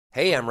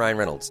Hey, I'm Ryan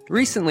Reynolds.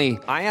 Recently,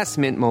 I asked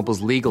Mint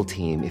Mobile's legal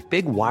team if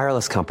big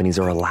wireless companies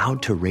are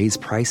allowed to raise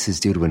prices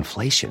due to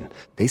inflation.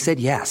 They said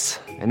yes.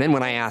 And then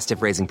when I asked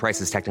if raising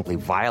prices technically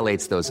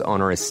violates those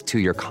onerous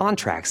two-year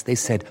contracts, they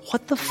said,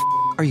 "What the f***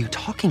 are you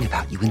talking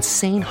about, you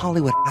insane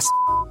Hollywood ass?"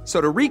 So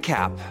to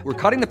recap, we're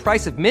cutting the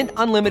price of Mint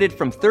Unlimited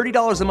from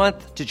 $30 a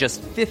month to just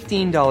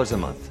 $15 a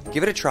month.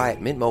 Give it a try at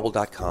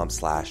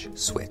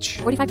mintmobile.com/switch.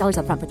 $45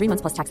 up front for 3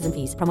 months plus taxes and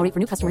fees. Promo rate for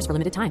new customers for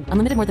limited time.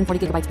 Unlimited more than 40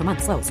 gigabytes per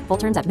month. Slows full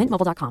terms at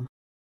mintmobile.com.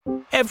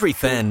 Every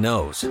fan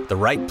knows the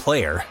right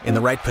player in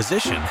the right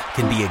position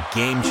can be a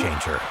game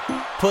changer.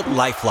 Put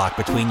LifeLock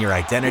between your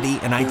identity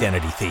and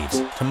identity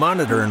thieves to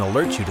monitor and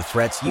alert you to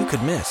threats you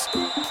could miss.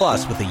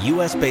 Plus, with a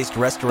U.S.-based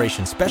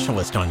restoration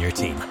specialist on your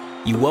team,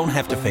 you won't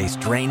have to face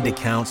drained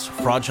accounts,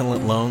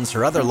 fraudulent loans,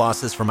 or other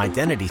losses from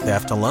identity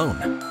theft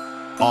alone.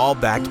 All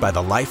backed by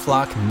the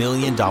LifeLock $1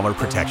 Million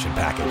Protection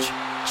Package.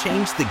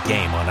 Change the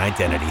game on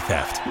identity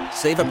theft.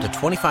 Save up to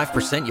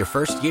 25% your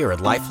first year at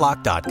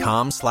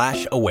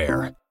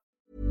LifeLock.com/aware.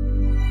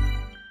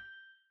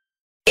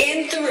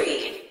 In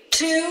 3,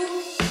 2,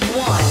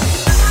 1.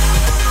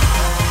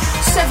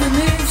 7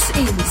 moves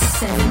in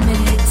 7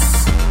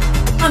 minutes.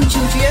 I'm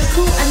Georgie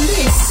Okell and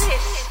this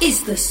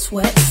is the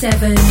Sweat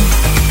 7.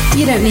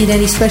 You don't need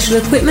any special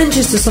equipment,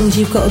 just as long as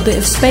you've got a bit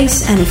of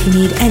space, and if you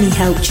need any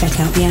help, check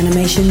out the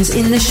animations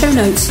in the show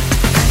notes.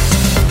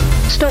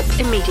 Stop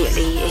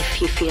immediately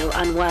if you feel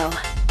unwell.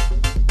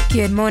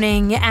 Good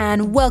morning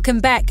and welcome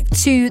back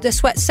to the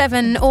Sweat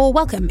 7, or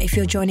welcome if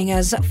you're joining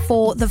us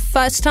for the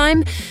first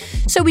time.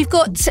 So we've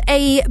got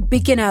a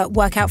beginner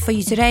workout for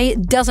you today.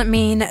 Doesn't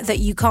mean that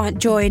you can't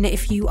join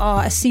if you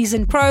are a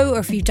seasoned pro or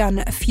if you've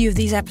done a few of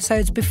these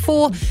episodes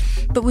before,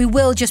 but we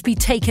will just be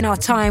taking our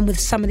time with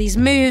some of these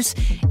moves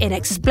in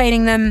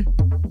explaining them.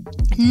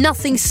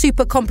 Nothing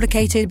super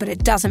complicated, but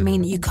it doesn't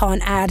mean that you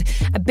can't add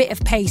a bit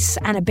of pace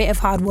and a bit of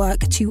hard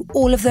work to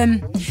all of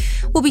them.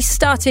 We'll be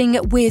starting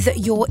with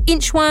your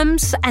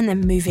inchworms and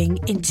then moving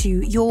into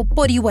your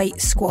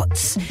bodyweight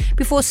squats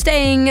before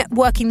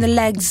working the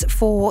legs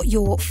for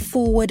your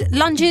forward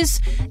lunges,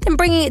 then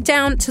bringing it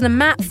down to the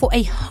mat for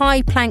a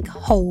high plank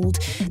hold.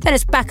 Then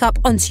it's back up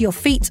onto your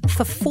feet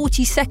for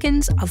 40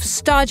 seconds of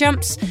star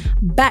jumps,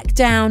 back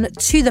down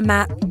to the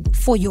mat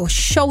for your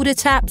shoulder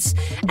taps,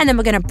 and then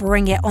we're going to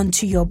bring it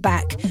onto your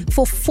back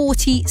for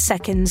 40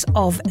 seconds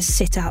of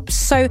sit-ups.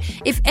 So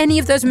if any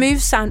of those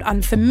moves sound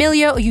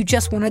unfamiliar or you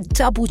just want to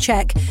double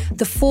check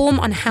the form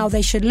on how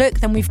they should look,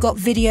 then we've got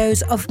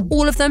videos of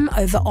all of them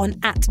over on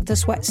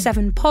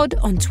 @thesweat7pod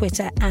on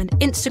Twitter and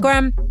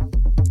Instagram.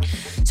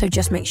 So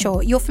just make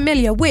sure you're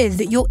familiar with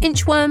your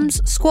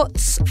inchworms,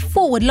 squats,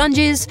 forward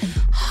lunges,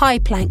 high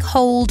plank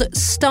hold,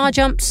 star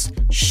jumps,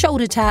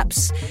 shoulder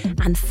taps,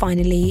 and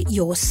finally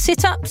your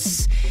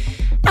sit-ups.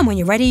 And when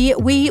you're ready,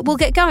 we will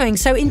get going.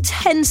 So in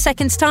 10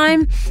 seconds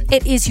time,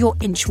 it is your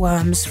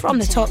inchworms from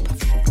the top,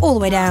 all the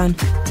way down,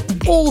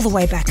 all the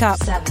way back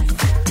up. 7,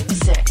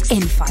 6,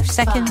 in 5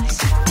 seconds.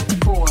 5,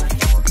 4,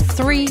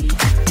 3,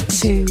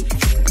 2,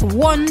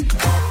 1.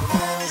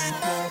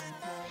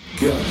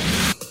 Go.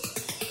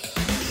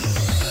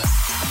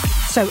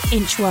 So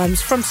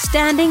inchworms. From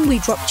standing, we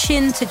drop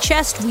chin to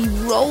chest. We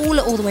roll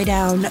all the way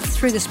down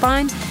through the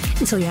spine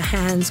until your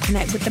hands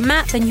connect with the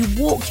mat. Then you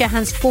walk your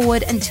hands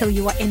forward until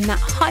you are in that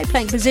high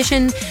plank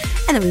position.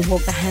 And then we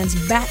walk the hands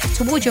back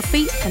towards your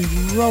feet and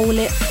roll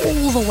it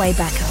all the way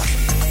back up.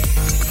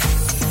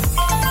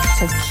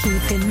 So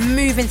keep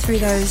moving through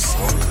those.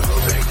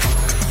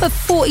 For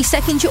 40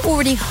 seconds, you're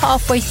already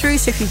halfway through.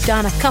 So if you've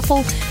done a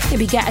couple,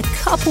 maybe get a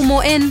couple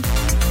more in.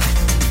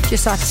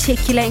 Just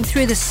articulating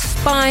through the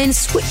spine,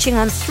 switching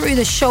on through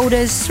the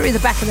shoulders, through the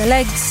back of the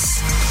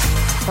legs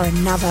for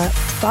another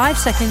 5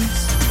 seconds.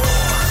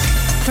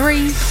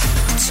 3,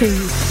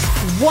 2,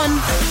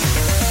 1.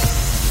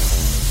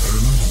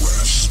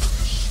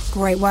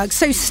 Great work.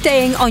 So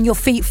staying on your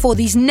feet for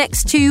these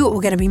next two,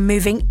 we're going to be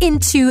moving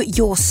into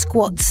your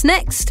squats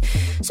next.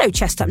 So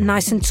chest up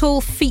nice and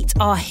tall, feet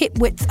are hip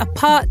width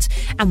apart,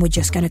 and we're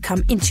just going to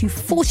come into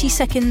 40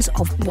 seconds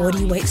of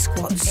body weight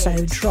squats.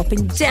 So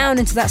dropping down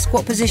into that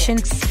squat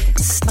position,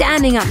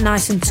 standing up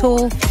nice and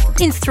tall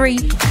in 3,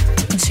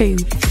 2,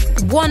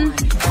 1.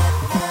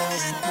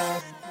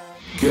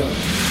 Go.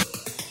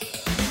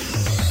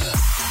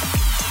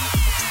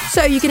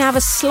 So you can have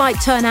a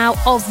slight turn out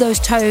of those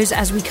toes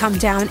as we come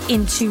down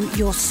into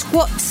your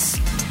squats.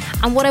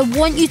 And what I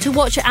want you to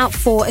watch out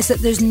for is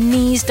that those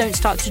knees don't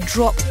start to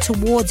drop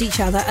towards each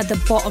other at the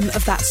bottom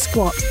of that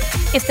squat.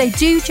 If they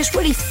do, just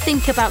really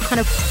think about kind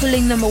of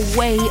pulling them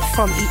away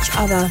from each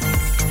other.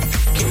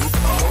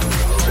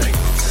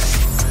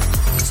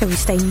 So we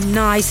stay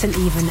nice and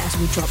even as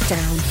we drop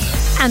down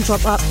and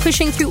drop up,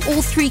 pushing through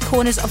all 3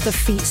 corners of the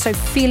feet. So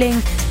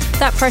feeling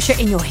that pressure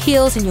in your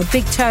heels, in your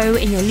big toe,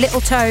 in your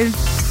little toe.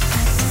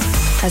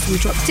 As we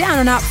drop down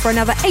and up for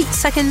another 8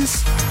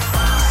 seconds.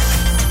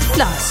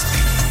 Last.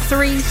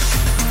 3,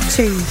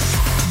 2,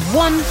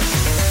 1.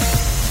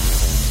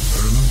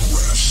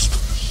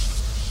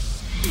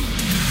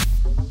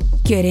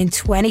 Good. In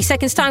 20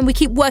 seconds time, we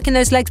keep working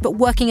those legs, but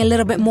working a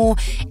little bit more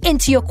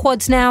into your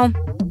quads now,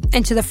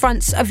 into the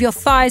fronts of your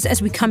thighs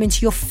as we come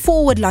into your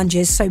forward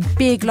lunges. So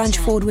big lunge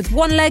forward with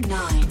one leg,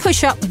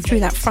 push up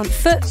through that front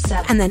foot,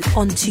 and then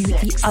onto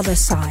the other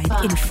side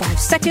in 5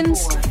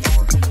 seconds.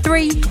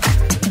 3,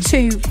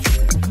 2,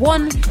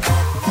 1.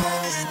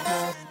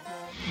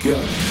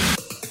 Go.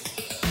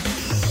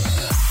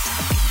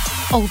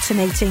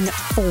 Alternating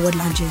forward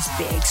lunges,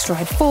 big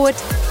stride forward,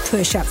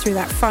 push up through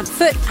that front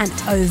foot and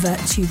over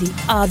to the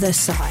other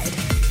side.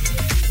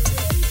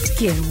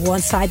 Good, one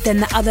side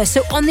then the other.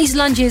 So on these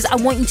lunges, I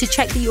want you to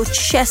check that your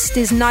chest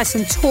is nice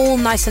and tall,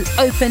 nice and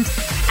open,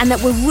 and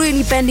that we're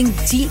really bending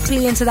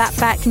deeply into that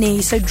back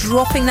knee. So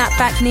dropping that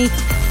back knee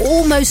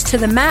almost to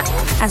the mat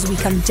as we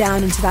come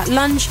down into that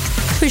lunge,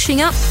 pushing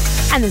up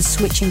and then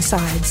switching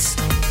sides.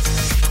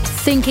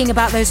 Thinking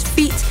about those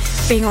feet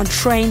being on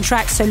train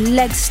tracks, so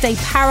legs stay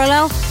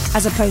parallel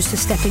as opposed to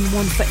stepping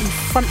one foot in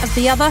front of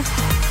the other,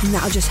 and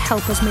that'll just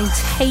help us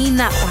maintain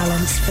that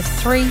balance for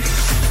 3,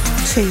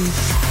 2,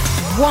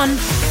 1.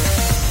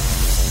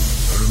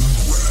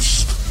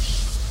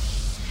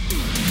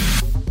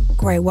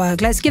 Great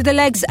work. Let's give the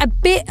legs a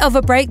bit of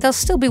a break. They'll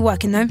still be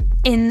working though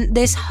in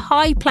this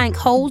high plank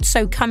hold,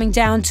 so coming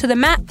down to the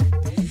mat,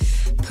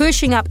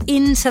 pushing up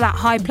into that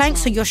high plank,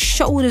 so your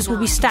shoulders will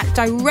be stacked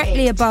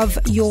directly above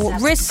your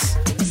wrists.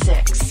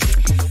 6,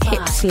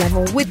 hips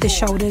level with the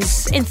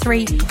shoulders in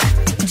 3,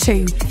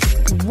 2,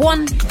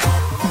 1.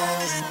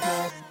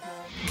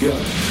 Go.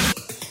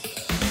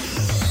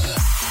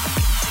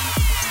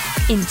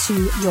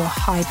 Into your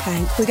high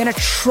plank. We're going to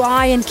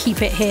try and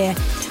keep it here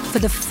for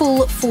the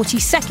full 40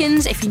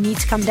 seconds. If you need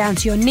to come down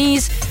to your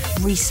knees,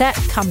 reset,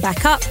 come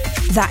back up,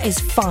 that is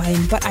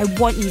fine. But I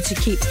want you to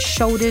keep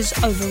shoulders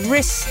over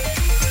wrists,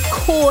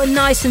 core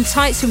nice and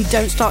tight so we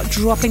don't start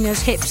dropping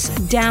those hips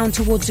down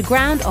towards the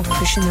ground or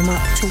pushing them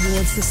up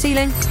towards the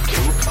ceiling.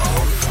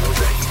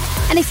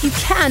 And if you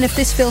can, if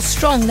this feels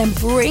strong, then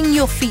bring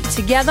your feet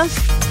together.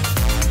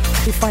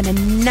 We find a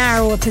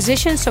narrower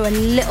position, so a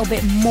little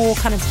bit more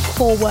kind of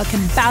core work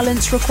and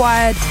balance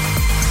required.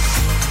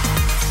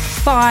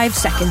 5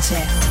 seconds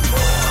here.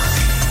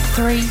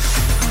 3,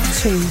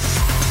 2,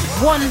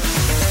 1.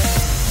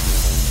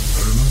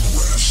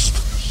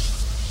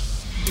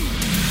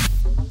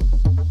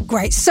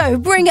 Great, so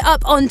bring it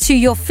up onto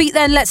your feet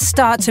then. Let's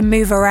start to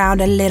move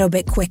around a little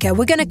bit quicker.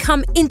 We're going to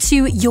come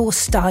into your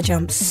star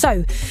jumps.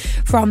 So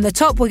from the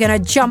top, we're going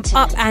to jump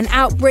up and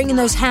out, bringing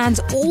those hands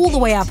all the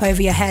way up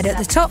over your head at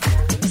the top.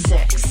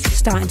 6,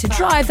 Starting to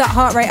drive that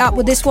heart rate up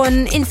with this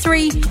one in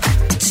 3,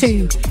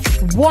 2,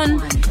 1.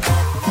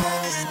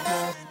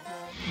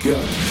 Go.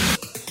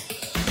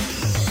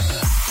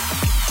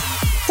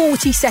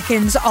 40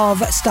 seconds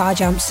of star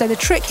jumps. So the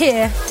trick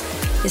here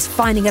is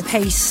finding a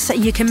pace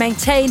you can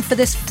maintain for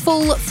this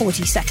full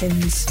 40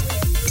 seconds.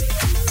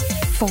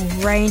 Full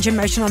range of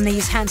motion on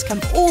these. Hands come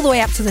all the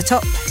way up to the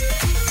top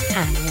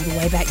and all the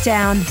way back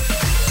down.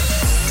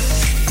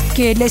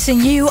 Good, listen,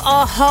 you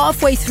are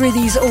halfway through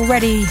these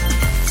already,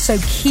 so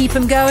keep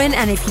them going,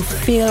 and if you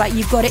feel like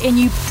you've got it in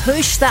you,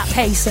 push that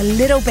pace a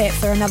little bit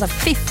for another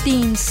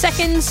 15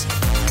 seconds,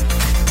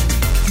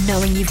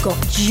 knowing you've got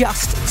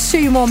just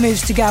 2 more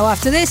moves to go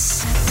after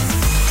this.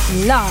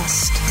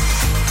 Last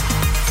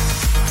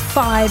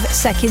 5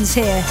 seconds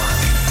here.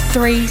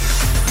 3,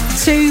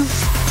 2,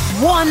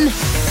 1.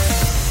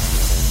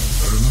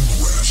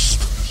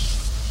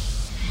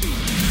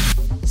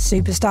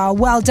 Superstar,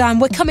 well done.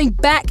 We're coming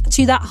back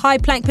to that high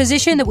plank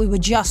position that we were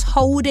just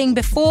holding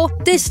before.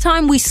 This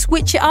time we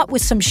switch it up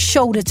with some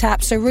shoulder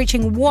taps. So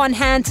reaching one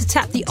hand to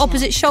tap the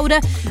opposite shoulder,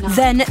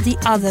 then the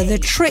other. The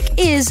trick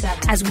is,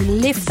 as we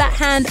lift that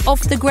hand off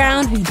the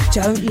ground, we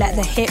don't let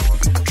the hip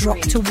drop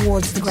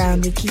towards the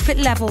ground. We keep it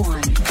level.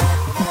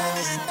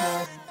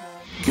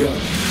 Go.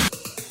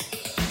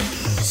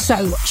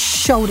 So,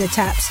 shoulder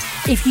taps.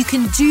 If you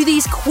can do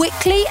these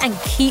quickly and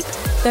keep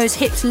those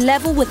hips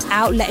level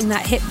without letting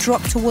that hip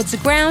drop towards the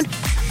ground,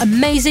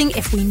 amazing.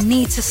 If we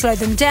need to slow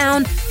them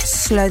down,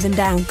 slow them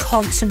down.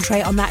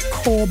 Concentrate on that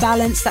core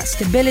balance, that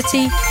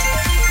stability.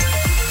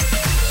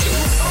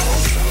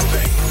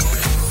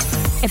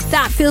 If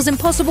that feels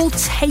impossible,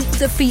 take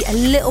the feet a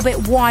little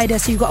bit wider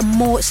so you've got a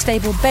more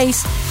stable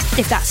base.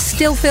 If that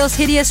still feels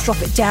hideous,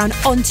 drop it down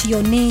onto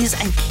your knees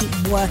and keep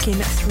working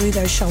through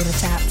those shoulder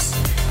taps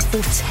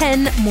for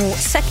 10 more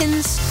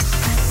seconds.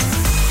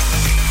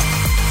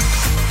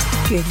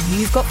 Good,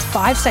 you've got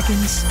 5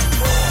 seconds.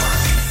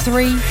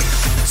 3,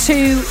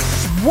 2,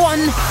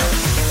 1.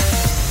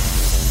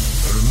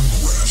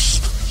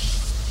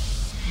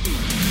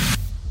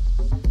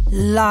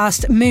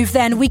 Last move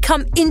then, we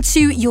come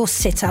into your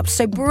sit-up.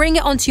 So bring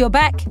it onto your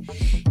back.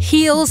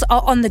 Heels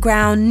are on the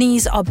ground,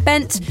 knees are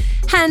bent.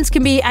 Hands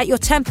can be at your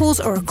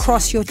temples or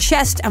across your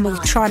chest, and we're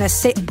trying to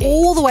sit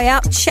all the way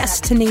up,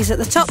 chest to knees at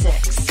the top,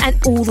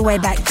 and all the way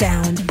back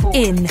down.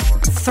 In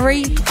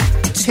 3,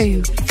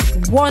 2,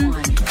 1.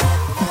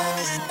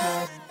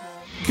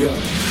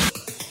 Go.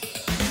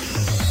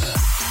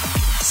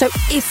 So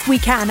if we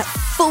can,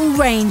 full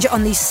range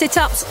on these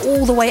sit-ups,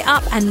 all the way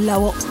up and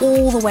lower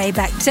all the way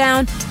back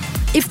down.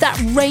 If that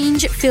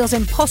range feels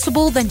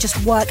impossible, then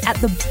just work at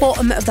the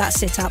bottom of that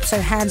sit-up.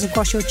 So hands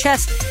across your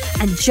chest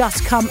and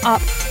just come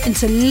up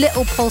into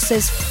little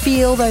pulses.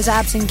 Feel those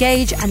abs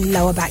engage and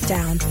lower back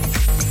down.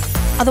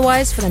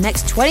 Otherwise, for the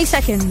next 20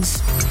 seconds,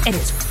 it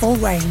is full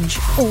range,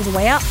 all the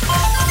way up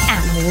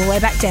and all the way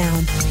back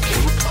down.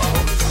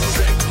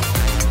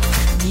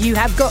 You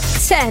have got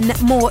 10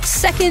 more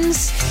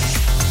seconds.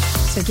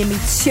 So give me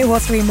 2 or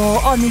 3 more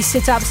on these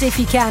sit-ups if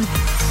you can.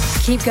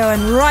 Keep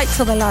going right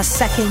till the last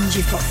second.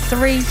 You've got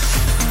 3,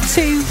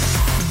 2,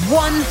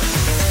 1.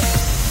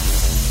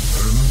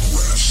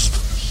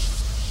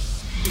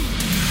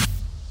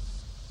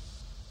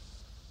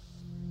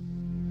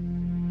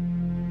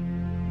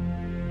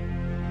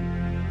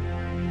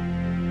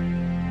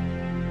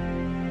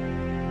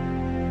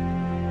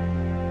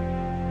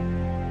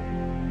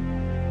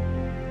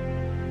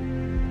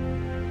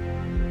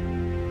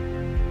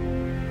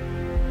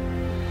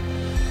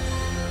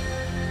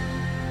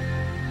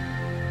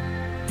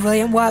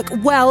 Brilliant work.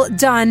 Well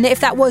done. If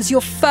that was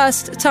your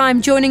first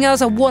time joining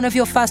us or one of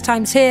your first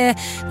times here,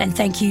 then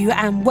thank you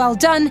and well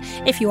done.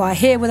 If you are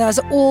here with us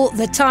all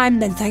the time,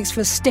 then thanks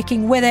for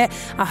sticking with it.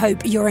 I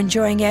hope you're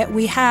enjoying it.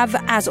 We have,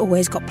 as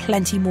always, got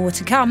plenty more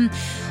to come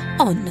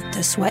on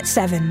The Sweat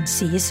 7.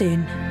 See you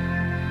soon.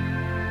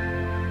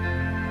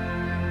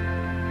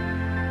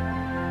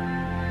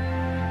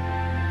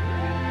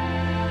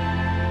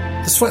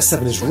 The Sweat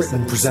 7 is written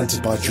and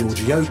presented by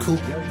Georgie Oakle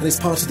and is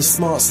part of the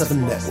Smart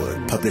 7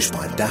 network, published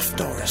by Daft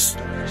Doris.